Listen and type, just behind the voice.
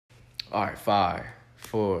All right, 5,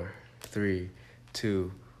 4, 3,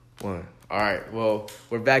 2, 1. All right, well,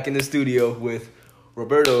 we're back in the studio with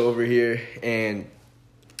Roberto over here, and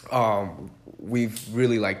we've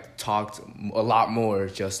really like talked a lot more,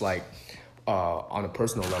 just like on a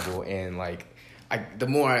personal level, and like the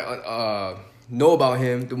more I know about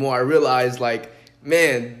him, the more I realize like,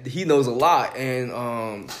 man, he knows a lot,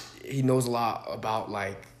 and he knows a lot about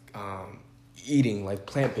like eating, like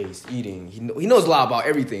plant-based eating. He knows a lot about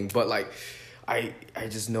everything, but like I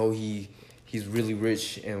just know he's really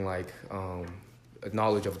rich in like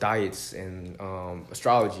knowledge of diets and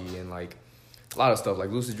astrology and like a lot of stuff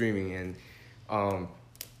like lucid dreaming, and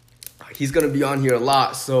he's gonna be on here a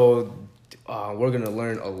lot, so we're gonna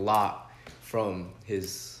learn a lot from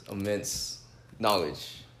his immense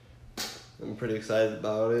knowledge. I'm pretty excited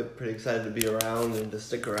about it. Pretty excited to be around and to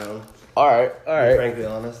stick around. All right. To be frankly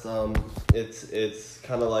honest, it's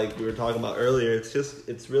kind of like we were talking about earlier.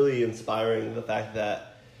 It's really inspiring, the fact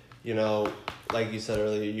that, you know, like you said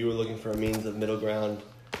earlier, you were looking for a means of middle ground,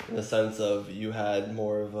 in the sense of you had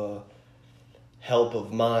more of a help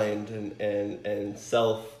of mind and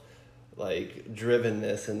self like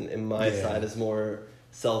drivenness, and my side is more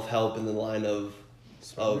self-help in the line of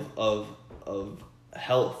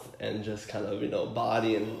health and just kind of, you know,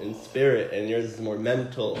 body and spirit, and yours is more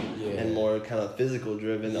mental and more kind of physical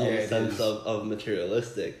driven, on the sense of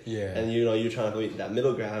materialistic. And you know, you're trying to meet that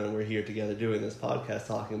middle ground, and we're here together doing this podcast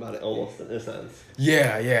talking about it, almost in a sense.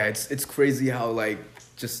 It's crazy how like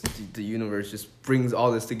just the universe just brings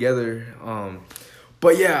all this together.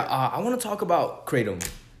 But I want to talk about Kratom.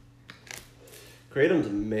 Kratom's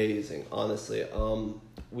amazing, honestly.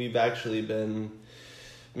 We've actually been,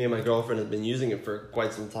 me and my girlfriend have been using it for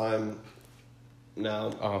quite some time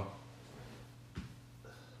now.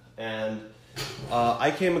 And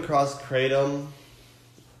I came across Kratom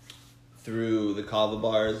through the kava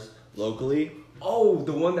bars locally. Oh,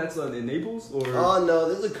 the one that's in Naples? Or? Oh,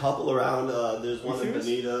 no, there's a couple around. There's one in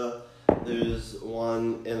Bonita. There's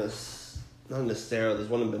one not in Estero, there's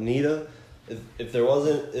one in Bonita. If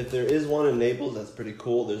there is one in Naples, that's pretty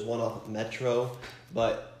cool. There's one off of Metro.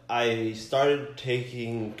 But I started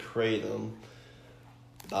taking Kratom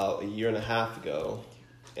about a year and a half ago,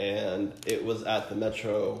 and it was at the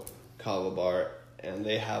Metro Kava Bar, and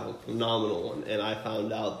they have a phenomenal one. And I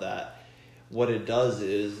found out that what it does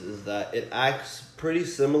is that it acts pretty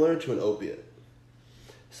similar to an opiate.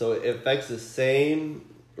 So it affects the same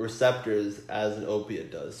receptors as an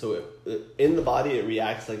opiate does. So in the body, it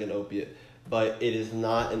reacts like an opiate, but it is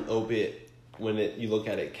not an opiate when you look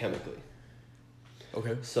at it chemically.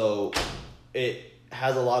 Okay. So it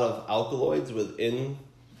has a lot of alkaloids within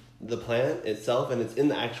the plant itself, and it's in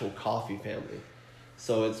the actual coffee family.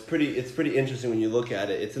 So it's pretty interesting when you look at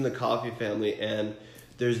it. It's in the coffee family, and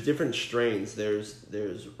there's different strains.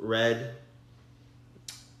 There's red,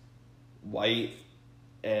 white,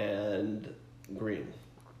 and green.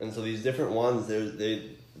 And so these different ones,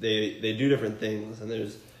 they do different things, and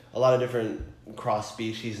there's a lot of different cross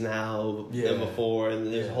species now than before, and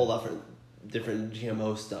there's a whole lot of different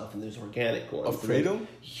GMO stuff, and there's organic ones. Of Kratom?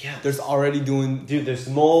 Yeah. There's already doing... Dude, there's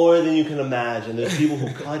more than you can imagine. There's people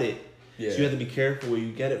who cut it. So you have to be careful where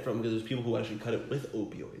you get it from, because there's people who actually cut it with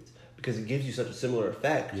opioids, because it gives you such a similar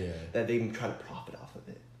effect that they can try to profit off of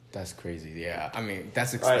it. That's crazy. Yeah, I mean,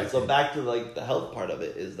 that's expected. Alright, so back to like the health part of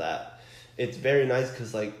it, is that it's very nice,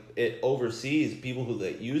 because like it overseas, people who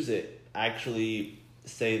that use it actually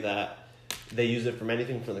say that they use it from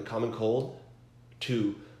anything from the common cold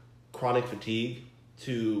to chronic fatigue,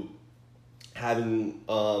 to having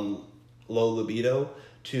low libido,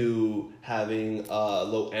 to having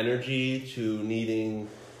low energy, to needing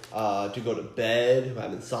to go to bed, who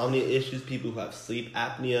have insomnia issues, people who have sleep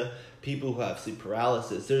apnea, people who have sleep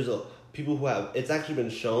paralysis. There's people who have, it's actually been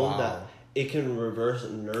shown that it can reverse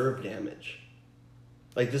nerve damage.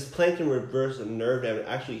 Like, this plant can reverse nerve damage,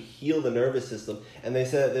 actually heal the nervous system. And they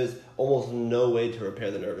said that there's almost no way to repair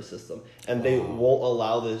the nervous system. And they won't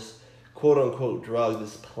allow this quote-unquote drug,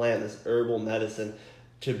 this plant, this herbal medicine,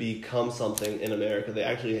 to become something in America. They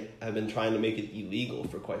actually have been trying to make it illegal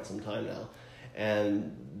for quite some time now.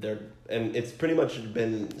 And it's pretty much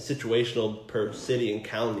been situational per city and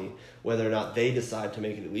county, whether or not they decide to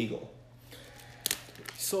make it illegal.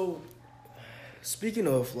 So, speaking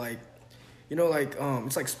of, like, you know, like,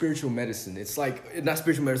 it's like spiritual medicine. It's like, not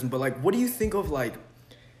spiritual medicine, but like, what do you think of like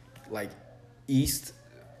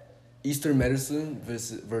Eastern medicine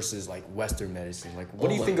versus like Western medicine? Like, what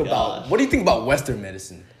do you think about Western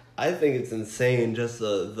medicine? I think it's insane, just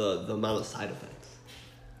the amount of side effects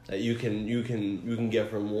that you can get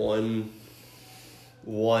from one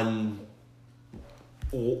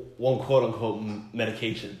quote unquote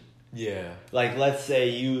medication. Yeah. Like, let's say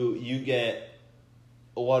you get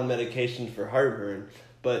one medication for heartburn,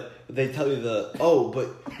 but they tell you but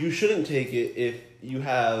you shouldn't take it if you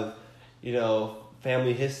have,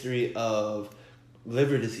 family history of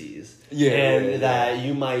liver disease. That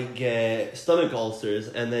you might get stomach ulcers,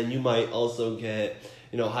 and then you might also get,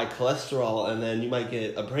 high cholesterol, and then you might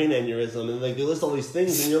get a brain aneurysm, and like they list all these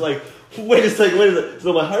things, and you're like, wait a second,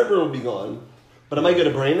 so my heartburn will be gone, but I might get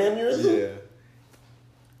a brain aneurysm? Yeah.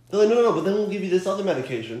 They're like, no, but then we'll give you this other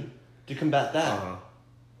medication to combat that. Uh-huh.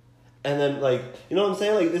 And then, like, you know what I'm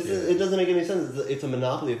saying? Like, it doesn't make any sense. It's a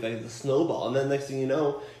monopoly effect. It's a snowball. And then next thing you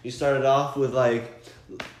know, you started off with, like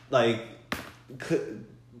Claritin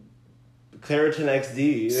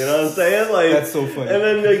XD. You know what I'm saying? Like, that's so funny. And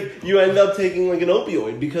then, like, you end up taking, like, an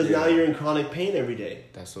opioid because now you're in chronic pain every day.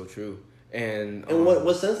 That's so true. And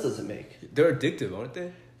what sense does it make? They're addictive, aren't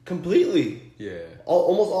they? Completely. Yeah.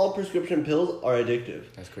 Almost all prescription pills are addictive.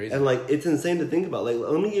 That's crazy. And, like, it's insane to think about. Like,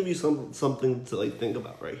 let me give you something to, like, think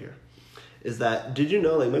about right here. Is that, did you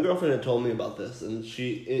know, like, my girlfriend had told me about this, and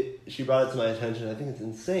she brought it to my attention. I think it's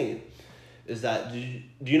insane. Is that, do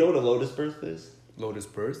you know what a lotus birth is? Lotus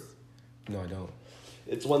birth? No, I don't.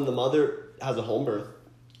 It's when the mother has a home birth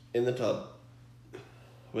in the tub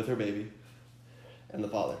with her baby and the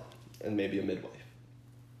father and maybe a midwife.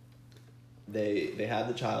 They have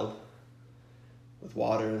the child with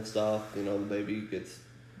water and stuff. The baby gets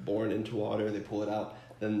born into water. They pull it out.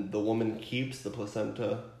 Then the woman keeps the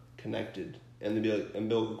placenta connected and the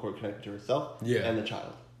umbilical cord connected to herself and the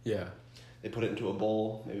child. Yeah. They put it into a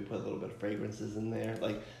bowl, maybe put a little bit of fragrances in there,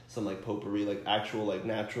 like some like potpourri, like actual like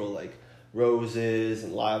natural like roses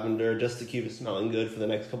and lavender, just to keep it smelling good for the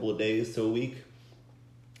next couple of days to a week.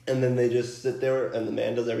 And then they just sit there and the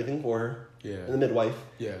man does everything for her. Yeah. And the midwife.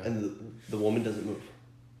 Yeah. And the woman doesn't move.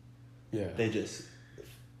 Yeah. They just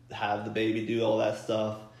have the baby do all that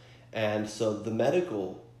stuff. And so the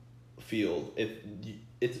medical field,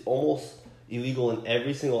 it's almost illegal in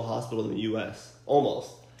every single hospital in the U.S.,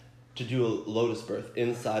 almost, to do a lotus birth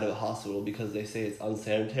inside of a hospital because they say it's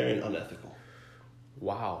unsanitary and unethical.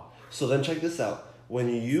 Wow. So then check this out. When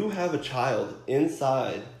you have a child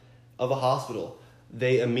inside of a hospital,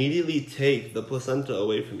 they immediately take the placenta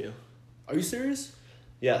away from you. Are you serious?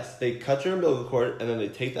 Yes, they cut your umbilical cord and then they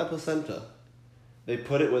take that placenta, they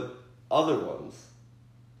put it with other ones,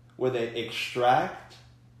 where they extract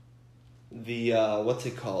the, what's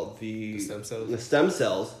it called? The stem cells? The stem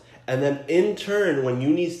cells. And then in turn, when you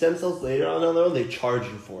need stem cells later on down the road, they charge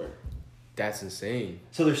you for it. That's insane.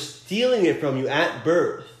 So they're stealing it from you at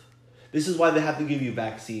birth. This is why they have to give you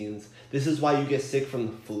vaccines. This is why you get sick from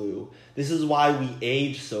the flu. This is why we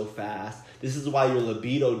age so fast. This is why your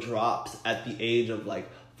libido drops at the age of like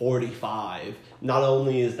 45. Not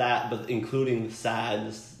only is that, but including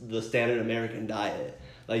the standard American diet.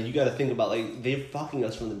 Like, you got to think about, like, they're fucking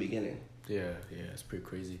us from the beginning. Yeah, it's pretty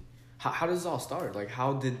crazy. How does this all start? Like,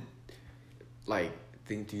 how did, like,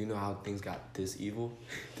 do you know how things got this evil,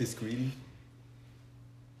 this greedy?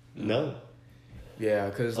 No. Yeah,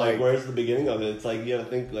 because, like, where's the beginning of it? It's like, you gotta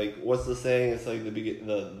think, like, what's the saying? It's like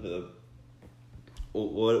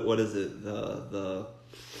what is it?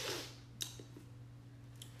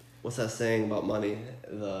 What's that saying about money?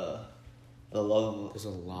 The love. There's a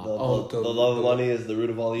lot. The love of money is the root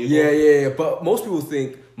of all evil. Yeah. But most people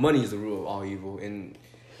think money is the root of all evil, and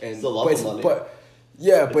it's the love of money. But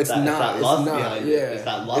it's not. not. It's not. Yeah, it's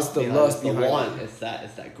that lust. It's the lust behind behind it. It's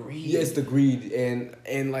that greed. Yeah, it's the greed,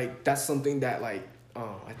 and like that's something that like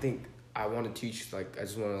I think I want to teach. Like, I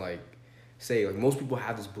just want to like say, like, most people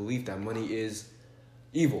have this belief that money is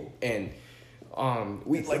evil, and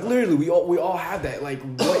we like literally we all have that. Like,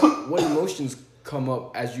 what emotions come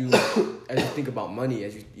up as you think about money,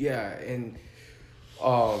 and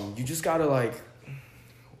you just gotta like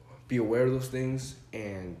be aware of those things,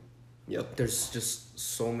 and there's just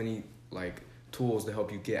so many like tools to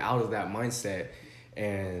help you get out of that mindset,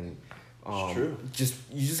 and it's true.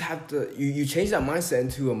 You just have to you change that mindset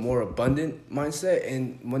into a more abundant mindset,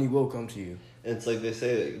 and money will come to you. And it's like they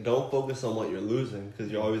say, don't focus on what you're losing,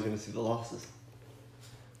 because you're always going to see the losses.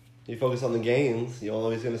 You focus on the gains, you're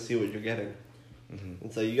always going to see what you're getting. Mm-hmm.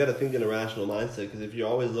 And so you got to think in a rational mindset, because if you're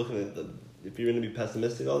always looking at if you're going to be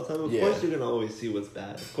pessimistic all the time, of course you're going to always see what's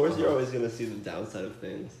bad. Of course you're always going to see the downside of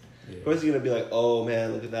things. Yeah. Of course you're going to be like, oh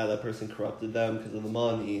man, look at that person corrupted them because of the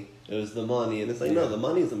money. It was the money. And it's like, no, the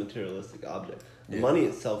money is a materialistic object. The money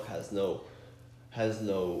itself has no,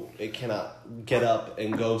 it cannot get up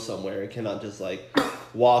and go somewhere. It cannot just like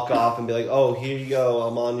walk off and be like, oh, here you go,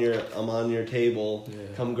 I'm on your table,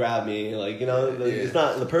 come grab me. Like, it's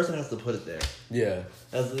not, the person has to put it there. Yeah.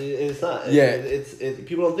 It's not. Yeah.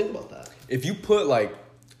 People don't think about that. If you put like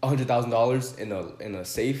 $100,000 in a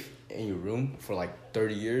safe in your room for like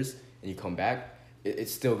 30 years, and you come back,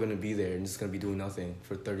 it's still gonna be there and it's gonna be doing nothing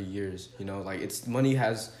for 30 years. You know, like it's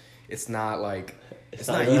not like it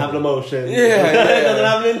doesn't have an emotion. Yeah, it doesn't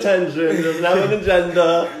have an intention. It doesn't have an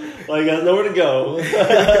agenda. Like, it has nowhere to go.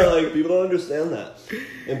 Like, people don't understand that,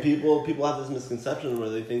 and people have this misconception where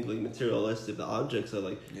they think like materialistic objects are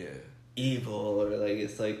like evil, or like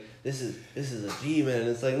it's like this is a demon. And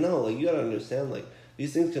it's like, no, like you gotta understand, like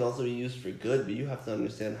these things can also be used for good, but you have to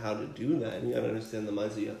understand how to do that, and you gotta understand the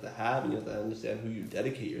mindset you have to have, and you have to understand who you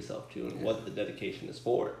dedicate yourself to and what the dedication is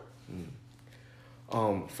for.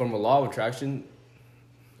 From a law of attraction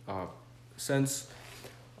sense,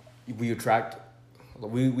 we attract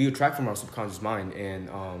from our subconscious mind, and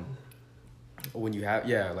when you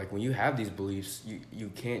have these beliefs, you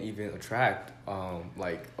can't even attract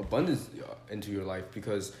like abundance into your life,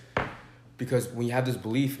 because when you have this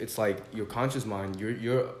belief, it's like your conscious mind,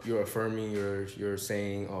 you're affirming, you're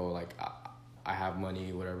saying, oh, like I have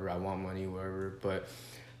money, whatever, I want money, whatever, but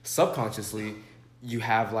subconsciously you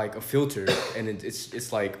have like a filter, and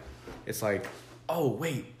it's like, oh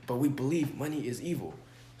wait, but we believe money is evil,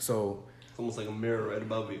 so it's almost like a mirror right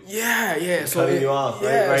above you. Yeah. So cutting you off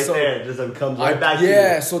right there. It just comes right back to you.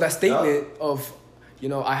 Yeah. So that statement of,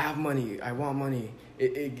 I have money, I want money,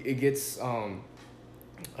 it gets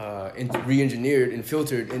re-engineered and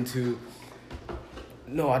filtered into,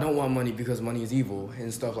 no, I don't want money because money is evil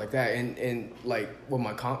and stuff like that. And like with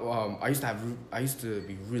my I used to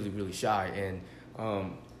be really, really shy, and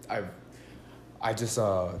I just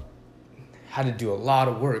had to do a lot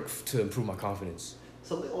of work to improve my confidence.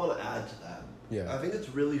 Something I want to add to that. Yeah. I think it's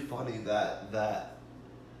really funny that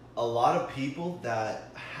a lot of people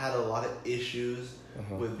that had a lot of issues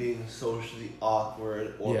with being socially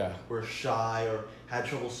awkward, or were shy, or had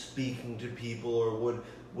trouble speaking to people, or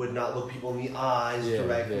would not look people in the eyes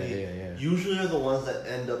directly, usually are the ones that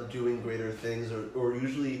end up doing greater things, or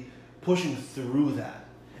usually pushing through that.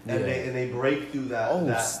 And they break through that,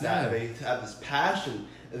 that they have this passion,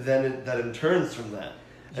 then that in turns from that.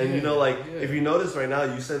 And if you notice right now,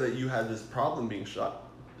 you said that you had this problem being shy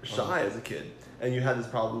as a kid, and you had this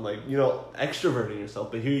problem extroverting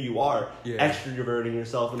yourself, but here you are extroverting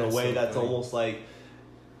yourself in a way that's almost like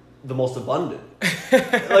the most abundant.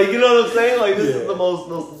 Like, you know what I'm saying? Like, this is the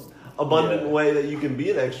most abundant way that you can be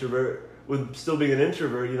an extrovert with still being an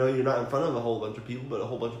introvert. You're not in front of a whole bunch of people, but a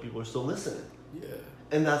whole bunch of people are still listening. Yeah.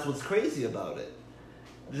 And that's what's crazy about it.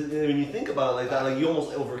 When you think about it like that, like you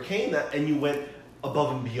almost overcame that and you went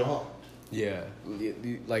above and beyond. Yeah.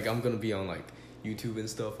 Like, I'm going to be on, like, YouTube and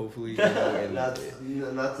stuff, hopefully. And that's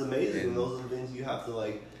amazing. And those are the things you have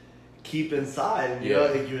to, keep inside. And,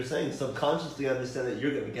 like you were saying, subconsciously understand that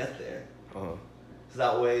you're going to get there. So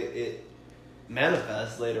that way it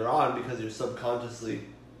manifests later on, because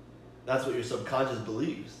that's what your subconscious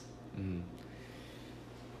believes. Mm-hmm.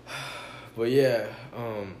 But yeah,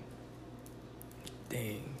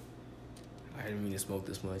 dang, I didn't mean to smoke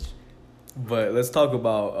this much. But let's talk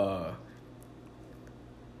about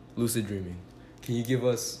lucid dreaming. Can you give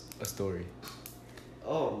us a story?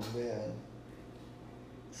 Oh man.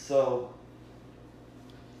 So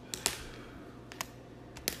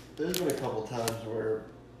there's been a couple times where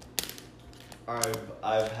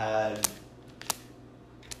I've had.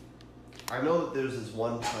 I know that there's this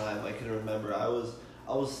one time I can remember. I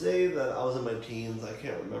will say that I was in my teens. I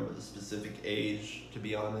can't remember the specific age, to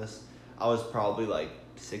be honest. I was probably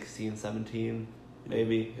 16, 17,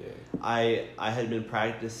 maybe. Yeah. I had been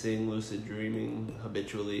practicing lucid dreaming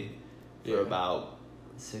habitually for about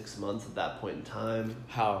 6 months at that point in time.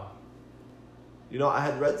 How? I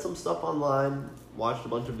had read some stuff online, watched a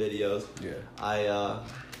bunch of videos. Yeah. I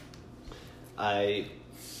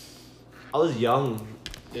was young.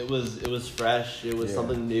 It was fresh. It was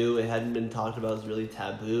something new. It hadn't been talked about. It was really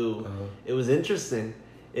taboo. It was interesting.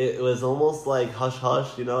 It was almost like hush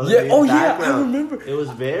hush, I mean? I remember. It was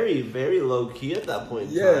very, very low key at that point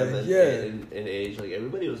in time. In age,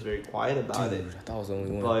 everybody was very quiet about it. I thought I was the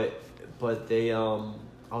only one. But they, I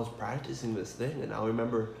was practicing this thing, and I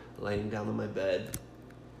remember laying down on my bed,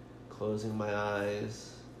 closing my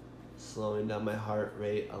eyes, slowing down my heart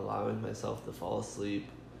rate, allowing myself to fall asleep,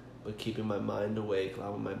 but keeping my mind awake,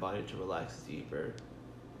 allowing my body to relax deeper,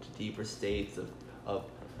 to deeper states of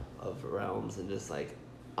realms, and just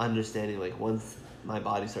understanding once my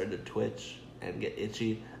body started to twitch and get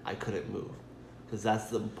itchy, I couldn't move, because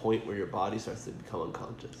that's the point where your body starts to become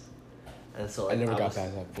unconscious. And so I never got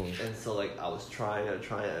past that point. And so I was trying,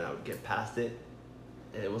 and I would get past it,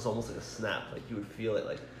 and it was almost like a snap. You would feel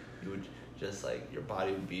it, you would just your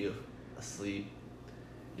body would be asleep.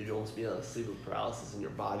 You'd almost be on a sleep with paralysis in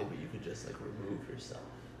your body, but you could just remove yourself.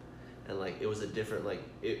 and like it was a different like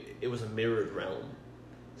it was a mirrored realm,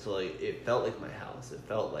 so like it felt like my house. It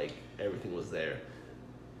felt like everything was there.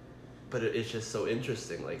 But it's just so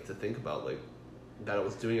interesting, like to think about like that I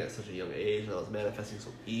was doing it at such a young age and I was manifesting so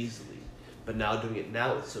easily. But now doing it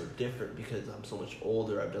now, it's so different because I'm so much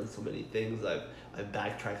older. I've done so many things. I've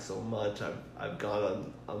backtracked so much. I've gone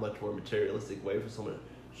on a much more materialistic way for so much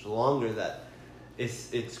longer that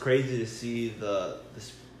it's crazy to see the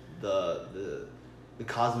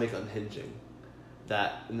cosmic unhinging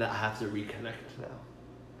that and I have to reconnect now.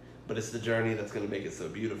 But it's the journey that's gonna make it so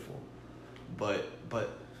beautiful. But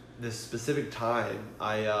this specific time,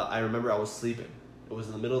 I remember I was sleeping. It was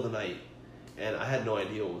in the middle of the night. And I had no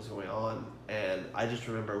idea what was going on. And I just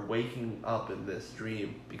remember waking up in this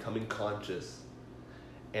dream, becoming conscious,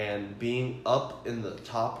 and being up in the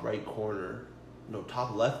top left corner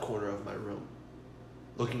of my room,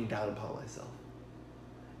 looking down upon myself.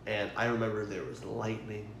 And I remember there was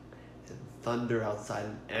lightning and thunder outside,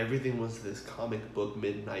 and everything was this comic book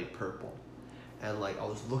midnight purple. And like I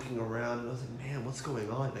was looking around, and I was like, man, what's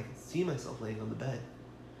going on? And I could see myself laying on the bed.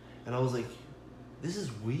 And I was like, this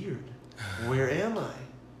is weird. Where am I?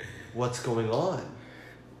 What's going on?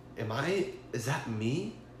 Is that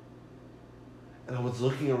me? And I was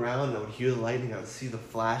looking around and I would hear the lightning, I would see the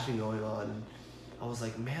flashing going on. And I was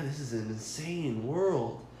like, man, this is an insane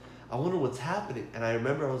world. I wonder what's happening. And I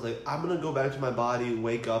remember I was like, I'm going to go back to my body,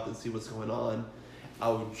 wake up and see what's going on. I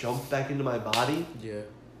would jump back into my body. Yeah.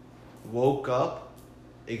 Woke up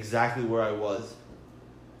exactly where I was.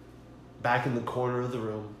 Back in the corner of the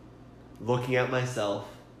room, looking at myself.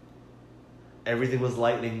 Everything was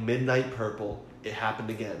lightning, midnight purple. It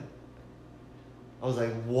happened again. I was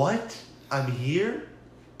like, what? I'm here?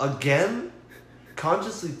 Again?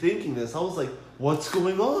 Consciously thinking this, I was like, what's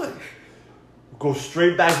going on? Go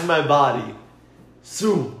straight back to my body.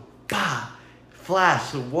 Zoom. Bah.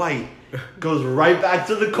 Flash of white. Goes right back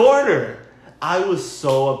to the corner. I was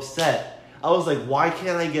so upset. I was like, why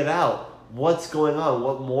can't I get out? What's going on?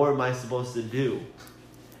 What more am I supposed to do?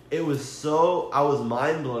 I was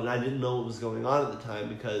mind blown. I didn't know what was going on at the time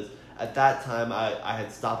because at that time I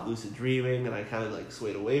had stopped lucid dreaming and I kind of like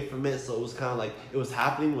swayed away from it. So it was kind of like it was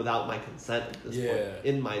happening without my consent at this point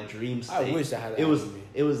in my dream state. I wish I had that.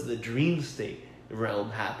 It was the dream state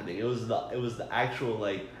realm happening. It was the actual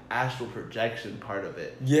like astral projection part of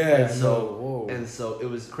it. Yeah. And so it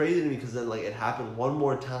was crazy to me because then like it happened one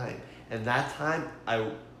more time. And that time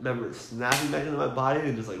I remember snapping back into my body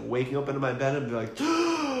and just like waking up into my bed and be like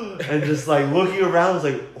and just like looking around, I was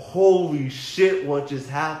like, holy shit, what just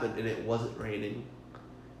happened? And it wasn't raining.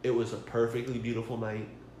 It was a perfectly beautiful night.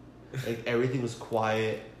 Like everything was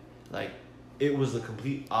quiet. Like it was the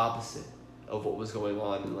complete opposite of what was going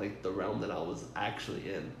on in like the realm that I was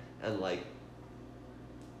actually in. And like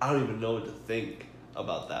I don't even know what to think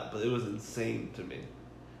about that, but it was insane to me.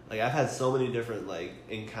 Like I've had so many different like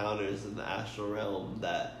encounters in the astral realm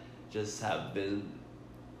that just have been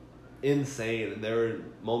insane, and there were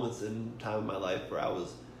moments in time in my life where I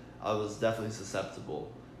was definitely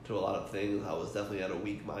susceptible to a lot of things. I was definitely at a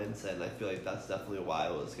weak mindset, and I feel like that's definitely why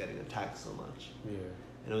I was getting attacked so much. Yeah.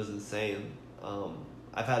 And it was insane.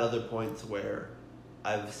 I've had other points where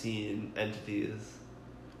I've seen entities.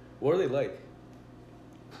 What are they like?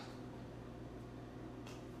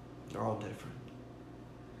 They're all different.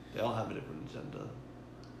 They all have a different agenda.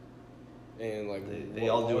 And like they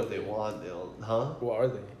all do what they want. What are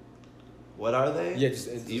they? What are they? Yeah, it's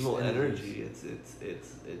evil energy. It's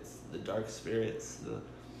the dark spirits.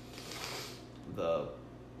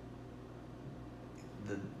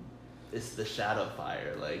 It's the shadow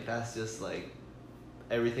fire. Like that's just like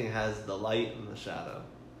everything has the light and the shadow.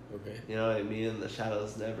 Okay. You know what I mean? And the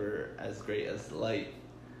shadow's never as great as the light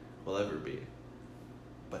will ever be,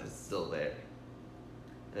 but it's still there.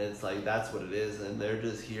 And it's like that's what it is, and they're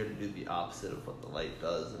just here to do the opposite of what the light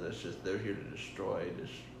does, and it's just they're here to destroy,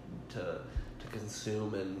 to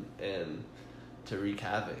consume and to wreak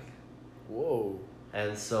havoc. Whoa.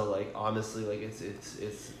 And so like honestly, like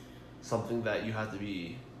it's something that you have to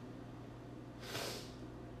be,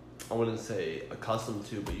 I wouldn't say accustomed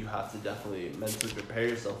to, but you have to definitely mentally prepare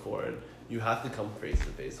yourself for it. You have to come face to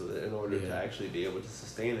face with it in order to actually be able to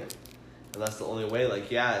sustain it. And that's the only way. Like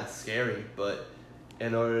yeah, it's scary, but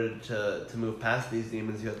in order to move past these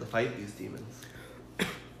demons, you have to fight these demons.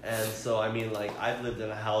 And so, I mean, like, I've lived in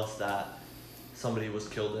a house that somebody was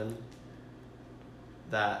killed in,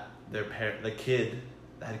 that the kid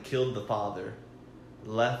that had killed the father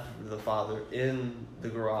left the father in the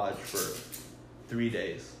garage for 3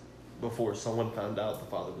 days before someone found out the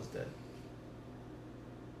father was dead.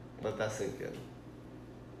 Let that sink in.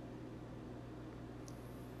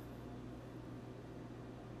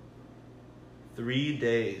 3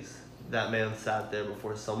 days that man sat there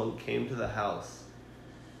before someone came to the house.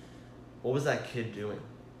 What was that kid doing?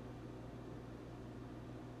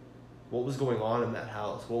 What was going on in that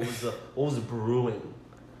house? What was brewing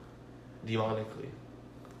demonically?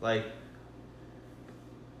 Like,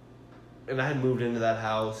 and I had moved into that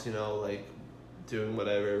house, you know, like doing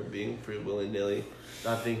whatever, being free willy-nilly,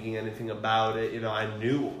 not thinking anything about it. You know, I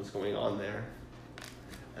knew what was going on there.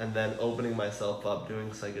 And then opening myself up, doing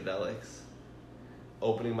psychedelics,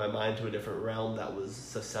 opening my mind to a different realm that was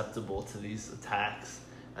susceptible to these attacks.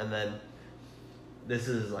 And then this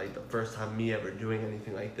is like the first time me ever doing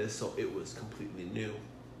anything like this, so it was completely new.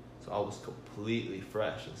 So I was completely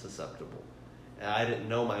fresh and susceptible. And I didn't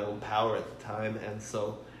know my own power at the time, and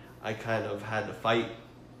so I kind of had to fight.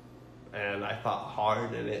 And I fought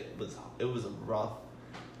hard, and it was a rough,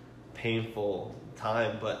 painful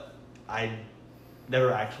time, but I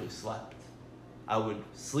never actually slept. I would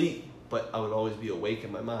sleep, but I would always be awake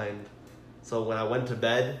in my mind. So when I went to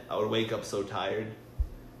bed, I would wake up so tired.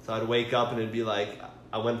 So I'd wake up and it'd be like,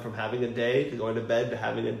 I went from having a day to going to bed to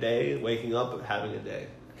having a day, waking up and having a day.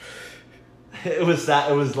 It was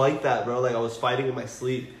like that, bro. Like I was fighting in my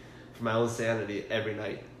sleep for my own sanity every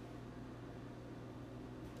night.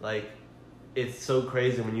 Like, it's so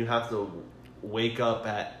crazy when you have to wake up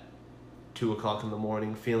at 2 o'clock in the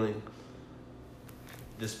morning feeling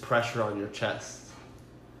this pressure on your chest.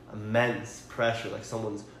 Immense pressure, like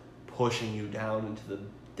someone's pushing you down into the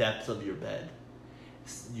depths of your bed.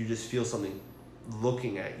 You just feel something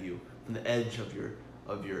looking at you from the edge of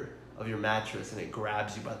your mattress, and it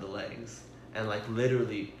grabs you by the legs. And like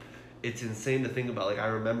literally, it's insane to think about. Like I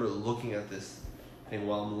remember looking at this thing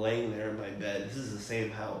while I'm laying there in my bed. This is the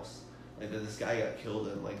same house like that this guy got killed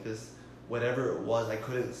in. Like this, whatever it was, I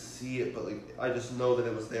couldn't see it, but like I just know that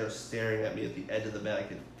it was there staring at me at the edge of the bed. I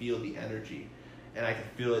could feel the energy, and I could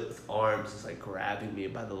feel its arms just like grabbing me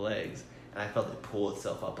by the legs, and I felt it pull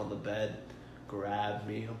itself up on the bed, grab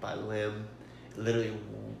me by limb, literally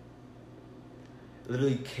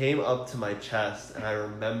came up to my chest, and I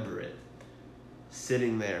remember it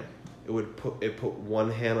sitting there. It put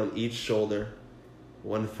one hand on each shoulder,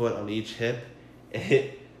 one foot on each hip, and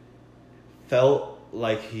it felt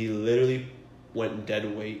like he literally went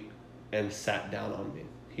dead weight and sat down on me.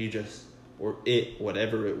 He just, or it,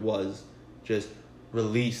 whatever it was, just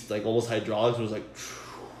released, like almost hydraulics, was like,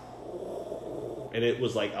 and it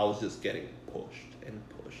was like I was just getting pushed and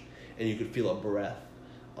pushed, and you could feel a breath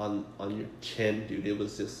on your chin, dude. It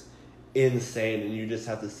was just insane, and you just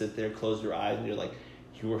have to sit there, close your eyes, and you're like,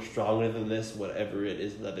 you are stronger than this, whatever it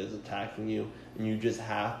is that is attacking you, and you just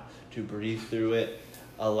have to breathe through it,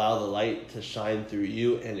 allow the light to shine through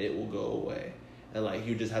you, and it will go away. And like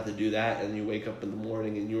you just have to do that, and you wake up in the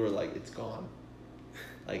morning and you are like, it's gone.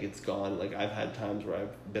 Like it's gone. Like I've had times where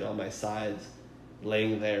I've been on my sides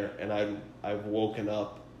laying there, and I've woken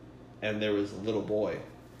up and there was a little boy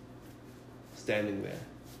standing there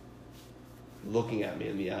looking at me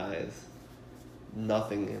in the eyes.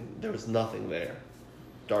 Nothing, there was nothing there.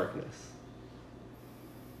 Darkness.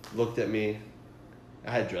 Looked at me.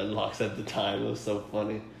 I had dreadlocks at the time. It was so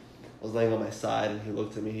funny. I was laying on my side, and he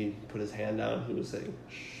looked at me. He put his hand out, and he was saying,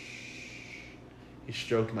 shh. He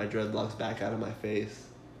stroked my dreadlocks back out of my face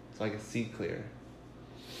so I could see clear.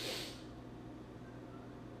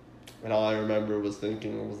 And all I remember was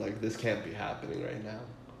thinking, I was like, this can't be happening right now.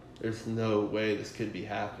 There's no way this could be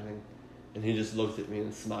happening. And he just looked at me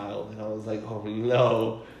and smiled, and I was like, oh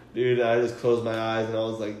no. Dude, I just closed my eyes, and I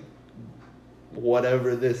was like,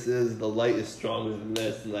 whatever this is, the light is stronger than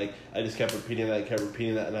this. And like I just kept repeating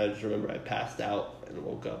that, and I just remember I passed out and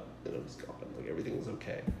woke up, and it was gone. Like everything was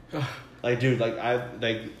okay. Like dude,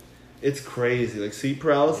 like it's crazy. Like sleep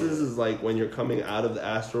paralysis is like when you're coming out of the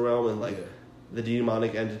astral realm, and like the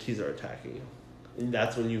demonic entities are attacking you, and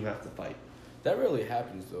that's when you have to fight. That really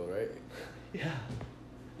happens though, right? Yeah.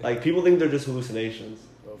 Like people think they're just hallucinations.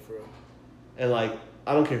 Oh, for real. And like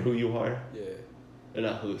I don't care who you are. Yeah. They're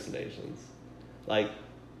not hallucinations. Like,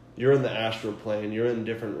 you're in the astral plane. You're in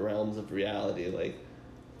different realms of reality.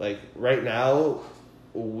 Like right now,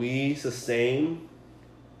 we sustain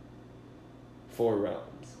 4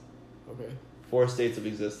 realms. Okay. 4 states of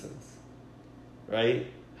existence. Right?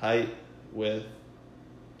 Height, width,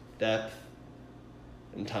 depth,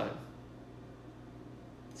 and time.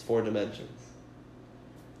 It's 4 dimensions.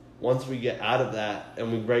 Once we get out of that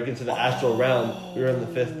and we break into the astral realm, we're in the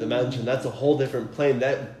 5th dimension. That's a whole different plane.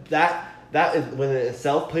 That is when it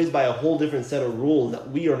itself plays by a whole different set of rules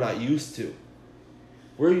that we are not used to.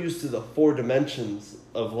 We're used to the 4 dimensions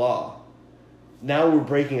of law. Now we're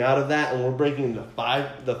breaking out of that, and we're breaking into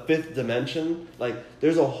the 5th dimension. Like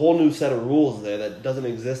there's a whole new set of rules there that doesn't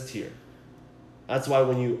exist here. That's why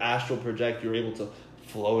when you astral project, you're able to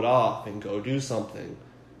float off and go do something.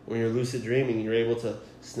 When you're lucid dreaming, you're able to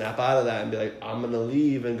snap out of that and be like, I'm gonna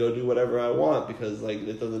leave and go do whatever I want, because like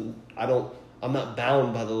I'm not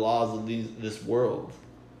bound by the laws of this world.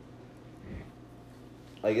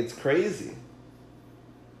 Like, it's crazy.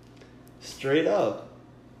 Straight up.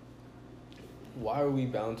 Why are we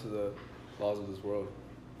bound to the laws of this world?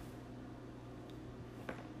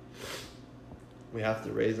 We have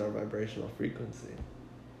to raise our vibrational frequency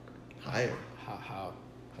higher. How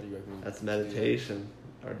do you recommend? That's meditation,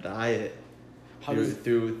 our diet, How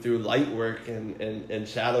through light work and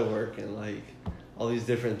shadow work and like all these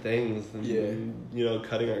different things. And, you know,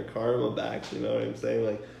 cutting our karma back. You know what I'm saying?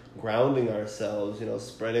 Like grounding ourselves. You know,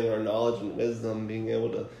 spreading our knowledge and wisdom. Being able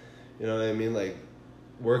to, you know what I mean? Like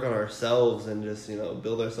work on ourselves and just, you know,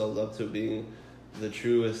 build ourselves up to being the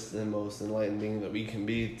truest and most enlightened being that we can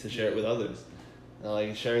be, to share it with others. And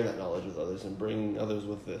like sharing that knowledge with others and bringing others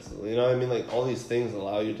with this. You know what I mean? Like all these things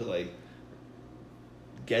allow you to like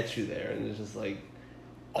get you there, and it's just like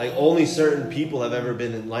only certain people have ever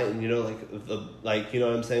been enlightened. You know, like you know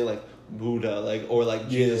what I'm saying? Like Buddha, like, or like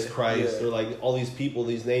Jesus Christ, or like all these people,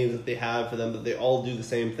 these names that they have for them, but they all do the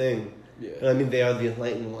same thing. Yeah. And I mean, they are the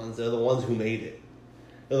enlightened ones. They're the ones who made it.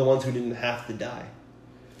 They're the ones who didn't have to die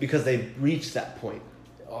because they reached that point.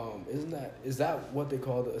 Is that what they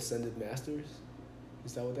call the ascended masters?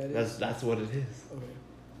 Is that what that is? That's what it is.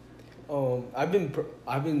 Okay.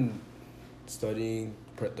 I've been studying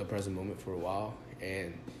the present moment for a while,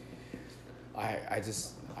 and I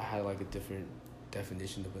had like a different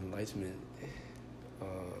definition of enlightenment,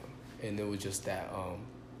 and it was just that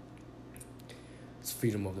it's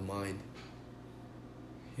freedom of the mind.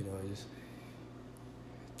 You know,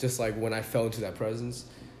 just like when I fell into that presence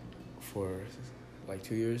for like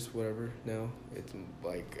 2 years, whatever. Now it's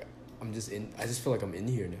like I just feel like I'm in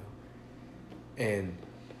here now, and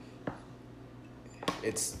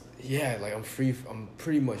it's like I'm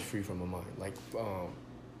pretty much free from my mind. Like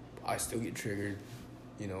I still get triggered,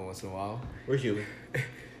 you know, once in a while. We're human.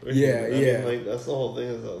 We're yeah, human. yeah. I mean, like that's the whole thing,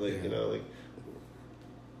 is that like, you know, like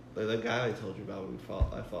that guy I told you about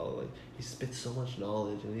I follow, like he spits so much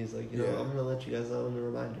knowledge, and he's like, you know, I'm gonna let you guys know in a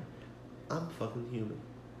reminder, I'm fucking human.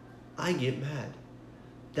 I get mad.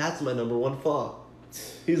 That's my number one flaw.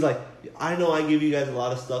 He's like, I know I give you guys a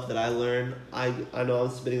lot of stuff that I learned. I know I'm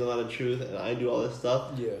spitting a lot of truth and I do all this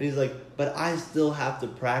stuff. Yeah. And he's like, but I still have to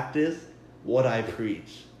practice what I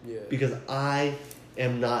preach. Yeah. Because I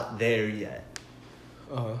am not there yet.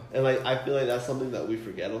 Uh-huh. And like I feel like that's something that we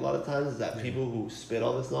forget a lot of times, is that people who spit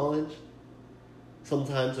all this knowledge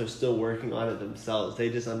sometimes are still working on it themselves. They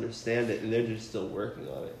just understand it and they're just still working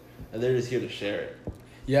on it. And they're just here to share it.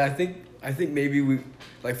 Yeah, I think maybe we,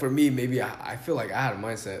 like for me, maybe I feel like I had a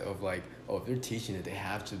mindset of like, oh, if they're teaching it, they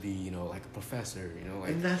have to be, you know, like a professor, you know,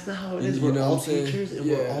 like. And that's not how it is. You We're know all what I'm saying? teachers and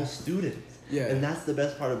we're all students. Yeah. And that's the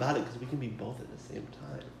best part about it, because we can be both at the same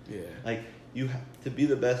time. Yeah. Like, you have to be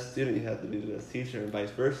the best student, you have to be the best teacher, and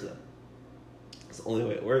vice versa. It's the only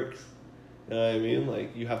way it works. You know what I mean?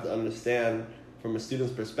 Like, you have to understand from a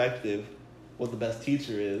student's perspective what the best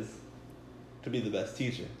teacher is to be the best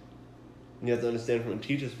teacher. And you have to understand from a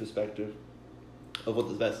teacher's perspective of what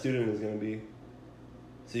the best student is going to be,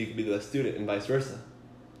 so you can be the best student, and vice versa.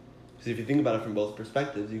 So if you think about it from both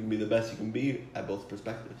perspectives, you can be the best you can be at both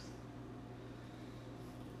perspectives.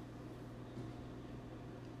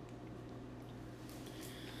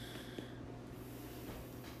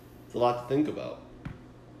 It's a lot to think about.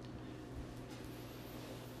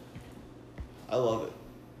 I love it.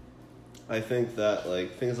 I think that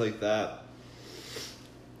like things like that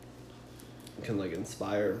can like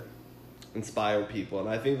inspire people, and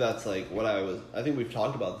I think that's like what I think we've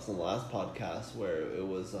talked about this in the last podcast, where it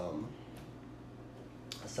was a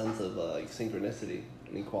sense of like synchronicity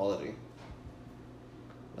and equality.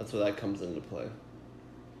 That's where that comes into play.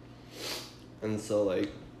 And so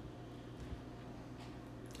like,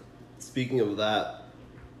 speaking of that,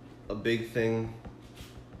 a big thing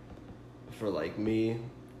for like me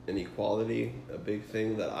in equality, a big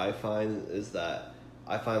thing that I find is that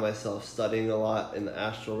I find myself studying a lot in the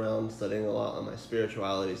astral realm, studying a lot on my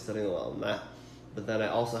spirituality, studying a lot on that. But then I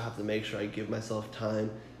also have to make sure I give myself time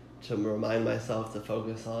to remind myself to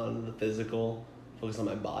focus on the physical, focus on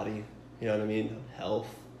my body, you know what I mean?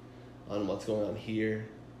 Health, on what's going on here.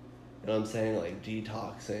 You know what I'm saying? Like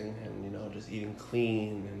detoxing and, you know, just eating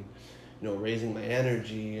clean and, you know, raising my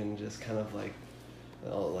energy and just kind of like, you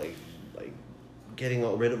know, like getting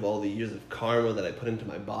rid of all the years of karma that I put into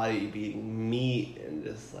my body, eating meat and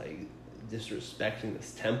just like disrespecting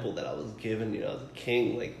this temple that I was given, you know, as a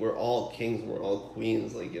king. Like, we're all kings, we're all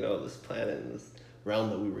queens, like, you know, this planet and this realm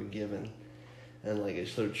that we were given. And like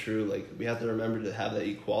it's so true. Like we have to remember to have that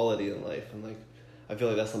equality in life, and like I feel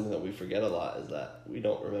like that's something that we forget a lot, is that we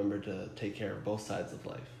don't remember to take care of both sides of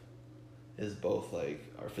life. Is both like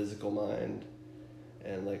our physical mind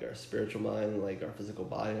and like our spiritual mind, and like our physical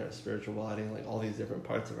body and our spiritual body, and like all these different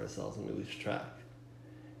parts of ourselves, and we lose track.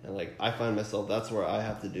 And like I find myself, that's where I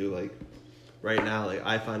have to do, like right now, like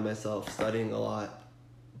I find myself studying a lot,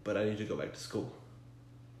 but I need to go back to school.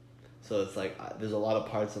 So it's like there's a lot of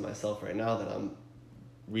parts of myself right now that I'm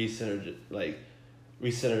recentered.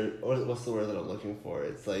 What's the word that I'm looking for?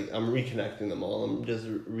 It's like I'm reconnecting them all. I'm just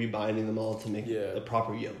rebinding them all to make the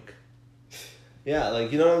proper yoke. Yeah,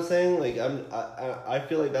 like you know what I'm saying? Like I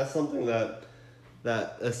feel like that's something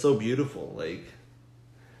that's so beautiful. Like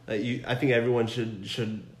I think everyone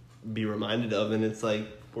should be reminded of, and it's like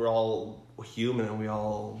we're all human and we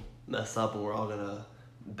all mess up and we're all gonna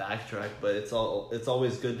backtrack, but it's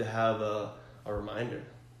always good to have a reminder.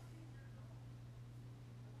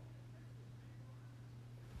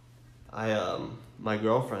 My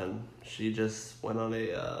girlfriend, she just went on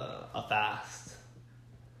a fast.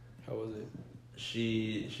 How was it?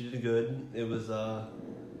 She did good. It was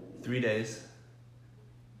 3 days.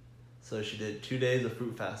 So she did 2 days of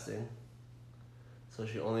fruit fasting. So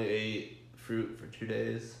she only ate fruit for 2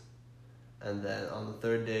 days. And then on the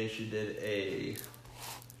third day she did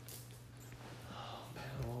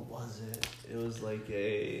what was it? It was like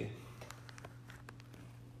a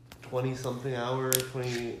 20-something hour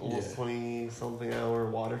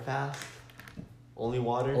water fast. Only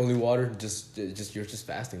water? Only water? Just you're just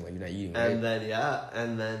fasting, like you're not eating, right?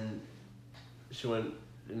 And then she went,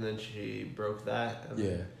 and then she broke that, and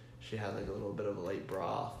then she had like a little bit of a light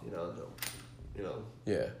broth,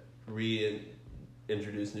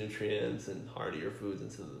 reintroduce nutrients and heartier foods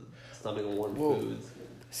into the stomach and warm foods.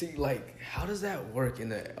 See, like, how does that work in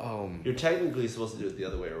the You're technically supposed to do it the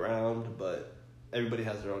other way around, but everybody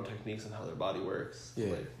has their own techniques on how their body works.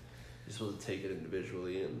 Yeah. Like, you're supposed to take it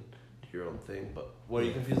individually and do your own thing. But what are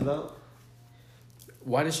you confused about?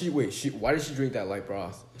 Why did she drink that light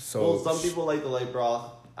broth? So some people like the light broth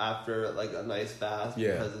after like a nice fast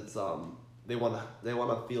because it's they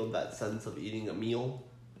wanna feel that sense of eating a meal,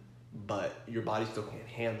 but your body still can't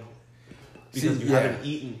handle it because you haven't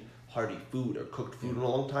eaten hearty food or cooked food in a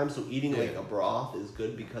long time. So eating like a broth is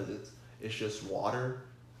good because it's just water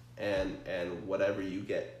and whatever you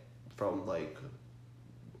get from like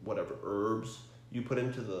whatever herbs you put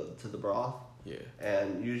into the broth. Yeah.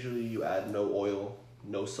 And usually you add no oil,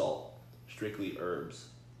 no salt, strictly herbs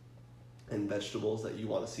and vegetables that you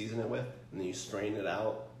want to season it with, and then you strain it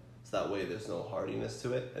out so that way there's no hardiness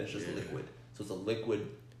to it, and it's just liquid. So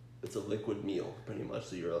it's a liquid meal pretty much.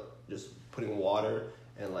 So you're just putting water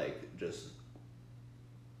and like just,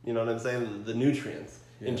 you know what I'm saying, the nutrients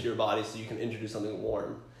into your body so you can introduce something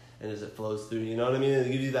warm, and as it flows through, you know what I mean?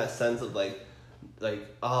 It gives you that sense of like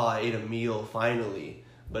I ate a meal finally,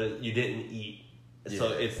 but you didn't eat.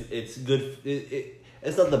 So it's good.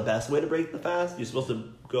 It's not the best way to break the fast. You're supposed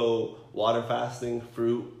to go water fasting,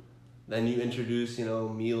 fruit, then you introduce,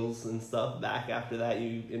 meals and stuff. Back after that,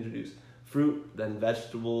 you introduce fruit, then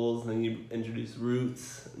vegetables, then you introduce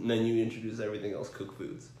roots, and then you introduce everything else, cooked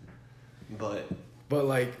foods. But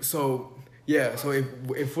like, so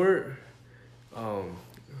if we're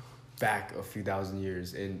back a few thousand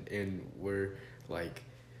years and we're like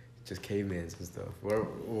just cavemans and stuff, or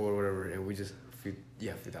whatever, and we just a few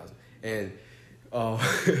thousand, and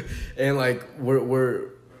and like we're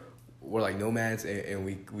like nomads, and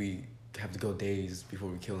we have to go days before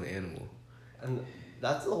we kill an animal. And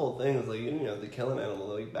that's the whole thing, is like, you have to kill an animal.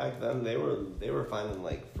 Like back then they were finding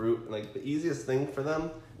like fruit, and like the easiest thing for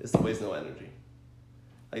them is to waste no energy.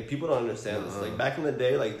 Like people don't understand this. Like back in the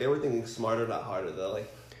day, like they were thinking smarter, not harder. They're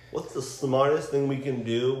like, what's the smartest thing we can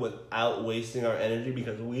do without wasting our energy,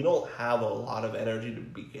 because we don't have a lot of energy to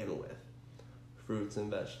begin with? Fruits and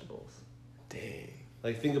vegetables. Dang.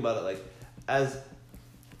 Like think about it. Like as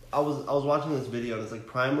I was watching this video, and it's like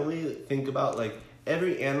primarily think about like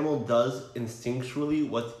every animal does instinctually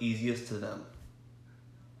what's easiest to them.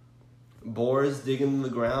 Boars dig into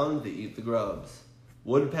the ground, they eat the grubs.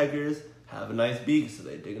 Woodpeckers have a nice beak, so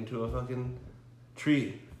they dig into a fucking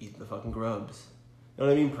tree, eat the fucking grubs. You know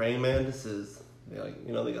what I mean? Praying mantises, they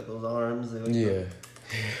they got those arms.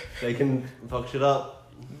 They can fuck shit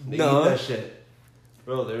up. They eat that shit.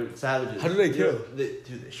 Bro, they're savages. How do they kill? They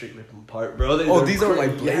straight rip them apart, bro. These are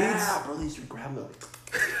like blades? Yeah, bro, they straight grab them.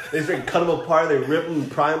 They straight cut them apart, they rip them,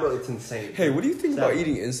 prime, bro. It's insane. Hey, what do you think about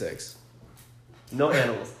eating insects? No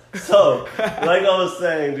animals. So, like I was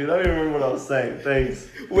saying, dude, I don't even remember what I was saying. Thanks.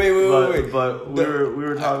 Wait. But we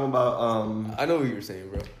were talking about I know what you were saying,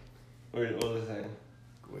 bro. Wait, what was I saying?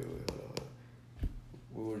 Wait, hold on.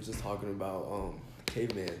 just talking about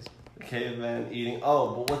cavemans. Caveman eating.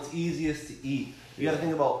 Oh, but what's easiest to eat? You gotta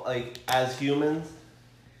think about, like, as humans,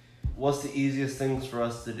 what's the easiest things for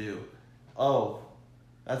us to do? Oh,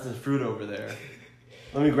 that's a fruit over there.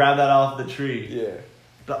 Let me grab that off the tree. Yeah.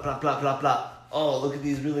 Blah, blah, blah, blah, blah. Oh, look at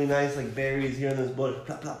these really nice, like, berries here in this bush.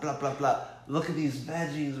 Blah, blah, blah, blah, blah. Look at these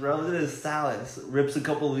veggies, bro. Look at this salad. Rips a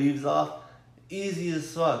couple leaves off. Easy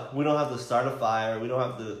as fuck. We don't have to start a fire. We don't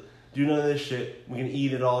have to do none of this shit. We can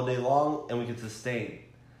eat it all day long, and we can sustain.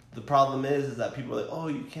 The problem is that people are like, oh,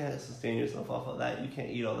 you can't sustain yourself off of that. You can't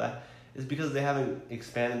eat all that. It's because they haven't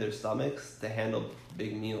expanded their stomachs to handle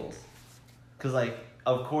big meals. Because, like,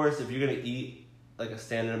 of course, if you're going to eat, like, a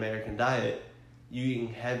standard American diet, you're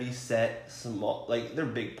eating heavy set, small, like, they're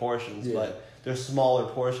big portions, but they're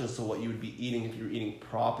smaller portions to what you would be eating if you were eating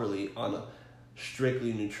properly on a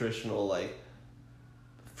strictly nutritional, like,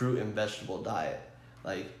 fruit and vegetable diet.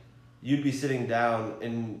 Like, you'd be sitting down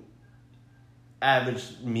in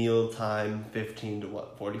average meal time 15 to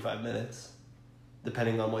 45 minutes,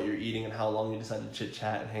 depending on what you're eating and how long you decide to chit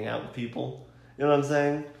chat and hang out with people. You know what I'm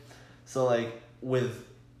saying? So, like, with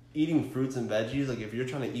eating fruits and veggies, like, if you're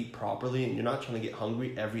trying to eat properly and you're not trying to get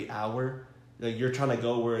hungry every hour, like, you're trying to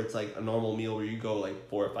go where it's like a normal meal where you go like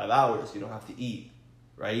 4 or 5 hours, you don't have to eat,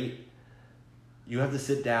 right? You have to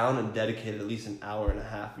sit down and dedicate at least an hour and a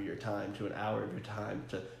half of your time to an hour of your time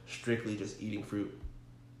to strictly just eating fruit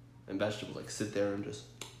and vegetables. Like, sit there and just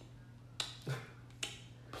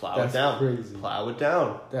plow it down. Crazy. Plow it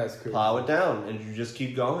down. That's crazy. Plow it down, and you just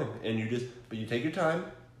keep going, and but you take your time,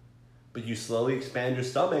 but you slowly expand your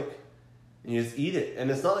stomach, and you just eat it.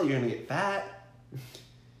 And it's not that you're gonna get fat.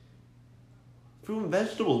 Fruit and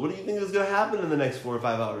vegetables. What do you think is gonna happen in the next 4 or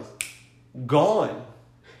 5 hours? Gone.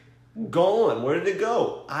 Where did it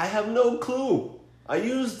go? I have no clue. I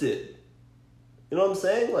used it. You know what I'm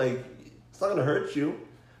saying? Like, it's not gonna hurt you,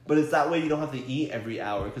 but it's that way you don't have to eat every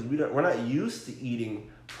hour, because we're not used to eating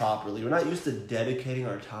properly. We're not used to dedicating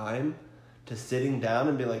our time to sitting down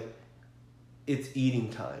and being like, it's eating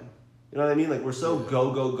time. You know what I mean? Like, we're so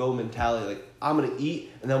go mentality. Like, I'm gonna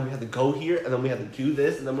eat, and then we have to go here, and then we have to do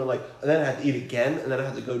this, and then we're like, and then I have to eat again, and then I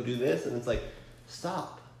have to go do this, and it's like,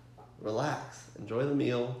 stop, relax, enjoy the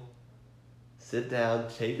meal, sit down,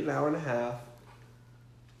 take an hour and a half,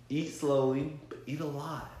 eat slowly, but eat a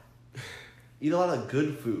lot. Eat a lot of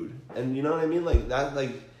good food. And you know what I mean? Like, that,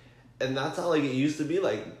 like, and that's how, like, it used to be.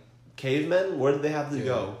 Like, cavemen, where did they have to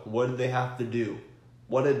go? What did they have to do?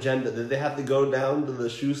 What agenda? Did they have to go down to the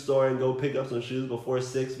shoe store and go pick up some shoes before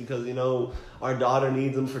 6 because, you know, our daughter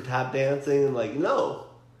needs them for tap dancing? And, like, no.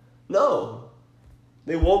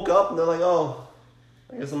 They woke up and they're like, oh,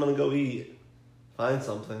 I guess I'm going to go eat. Find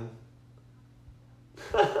something.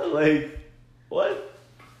 Like, what?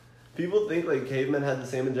 People think, like, cavemen had the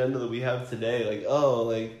same agenda that we have today. Like, oh,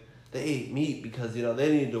 like, they ate meat because, you know,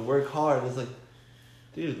 they needed to work hard. And it's like,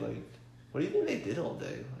 dude, like, what do you think they did all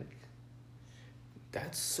day? Like,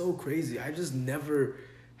 that's so crazy. I just never,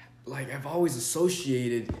 like, I've always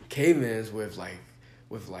associated cavemans with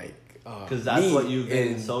because that's meat what you've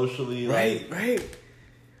been and, socially, right, like. Right.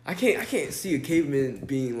 I can't see a caveman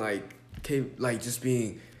being like just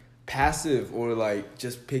being passive or like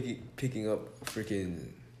just picking up freaking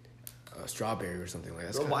a strawberry or something like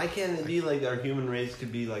that. But why can't it be like our human race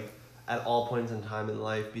could be like at all points in time in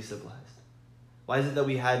life be civilized? Why is it that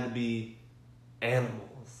we had to be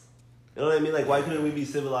animals? You know what I mean? Like, why couldn't we be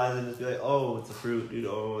civilized and just be like, oh, it's a fruit, dude?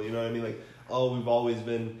 Oh, you know what I mean? Like, oh, we've always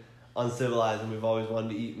been uncivilized and we've always wanted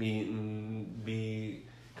to eat meat and be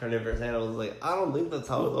carnivorous animals. Like, I don't think that's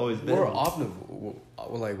how it's always been. We're omnivore,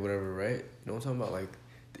 like whatever, right? You know what I'm talking about? Like,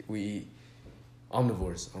 we eat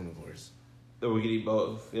omnivores. Or we could eat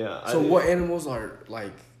both, yeah. So what animals are,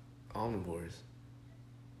 like, omnivores?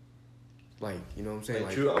 Like, you know what I'm saying?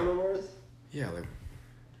 Like true omnivores? Yeah, like...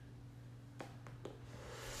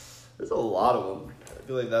 There's a lot of them. I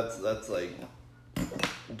feel like that's like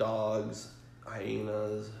dogs,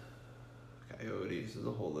 hyenas, coyotes. There's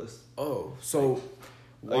a whole list. Oh, so...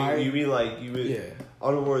 Why? You mean Yeah.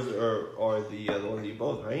 Omnivores are the ones that eat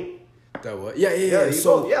both, right? That what? Yeah.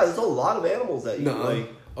 So... Yeah, there's a lot of animals that eat,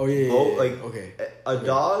 like... Oh, yeah, both, like, okay. A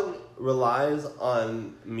dog relies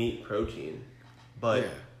on meat protein, but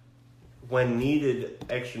when needed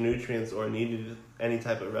extra nutrients or needed any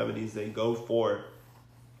type of remedies, they go for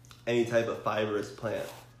any type of fibrous plant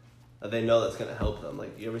that they know that's going to help them.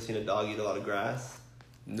 Like, you ever seen a dog eat a lot of grass?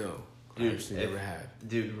 No. Dude, actually never have.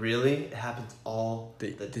 Dude, really? It happens all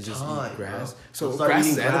They the just time, eat grass. bro. So They'll start grass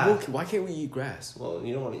is eating edible. grass. Why can't we eat grass? Well,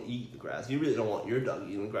 you don't want to eat the grass. You really don't want your dog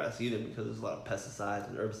eating grass either because there's a lot of pesticides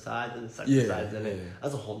and herbicides and insecticides in it. Yeah.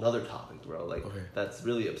 That's a whole nother topic, bro. Like, Okay. that's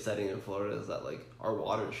really upsetting in Florida is that, like, our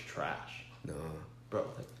water is trash. No. Bro,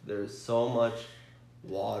 like, there's so much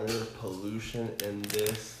water pollution in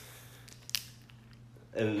this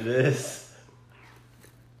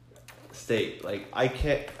state. Like, I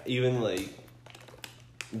can't even, like,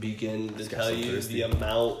 begin to This guy's tell so you thirsty. the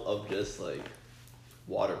amount of just, like,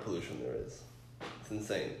 water pollution there is. It's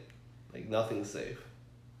insane. Like, nothing's safe.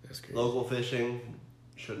 That's crazy. Local fishing,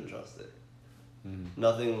 shouldn't trust it. Mhm.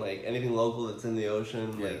 Nothing, like, anything local that's in the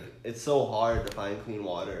ocean, Yeah. like, it's so hard to find clean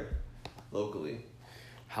water locally.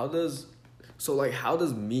 How does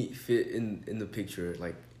meat fit in the picture,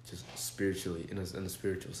 like just spiritually in a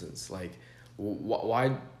spiritual sense? Like,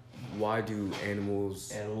 why do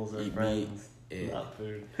animals Animals are eat friends, meat? not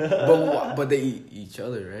food. But they eat each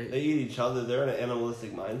other, right? They eat each other. They're in an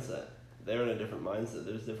animalistic mindset. They're in a different mindset.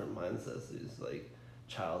 There's different mindsets. There's like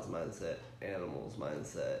child's mindset, animal's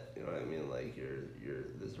mindset. You know what I mean? Like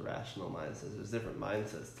there's rational mindsets. There's different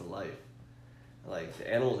mindsets to life. Like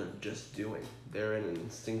the animals are just doing. They're in an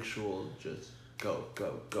instinctual just go,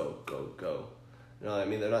 go, go, go, go. You know what I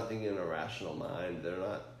mean? They're not thinking in a rational mind. They're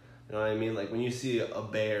not. You know what I mean? Like when you see a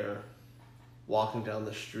bear walking down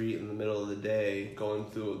the street in the middle of the day, going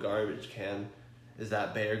through a garbage can, is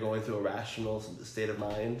that bear going through a rational state of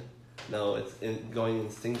mind? No, it's going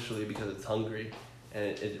instinctually because it's hungry and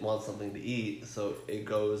it wants something to eat. So it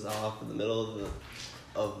goes off in the middle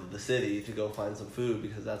of the city to go find some food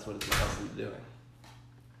because that's what it's accustomed to doing.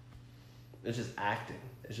 It's just acting.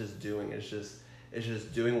 It's just doing. It's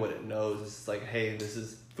just doing what it knows. It's like, hey, this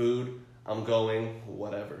is food. I'm going,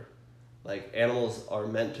 whatever. Like animals are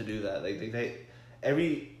meant to do that. Like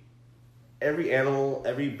every animal,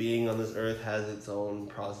 every being on this earth has its own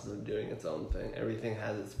process of doing its own thing. Everything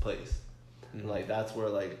has its place. And like that's where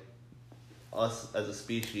like us as a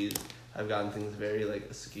species have gotten things very like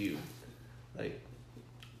askew. Like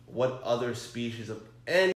what other species of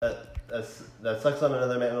and that sucks on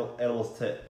another animal's tit.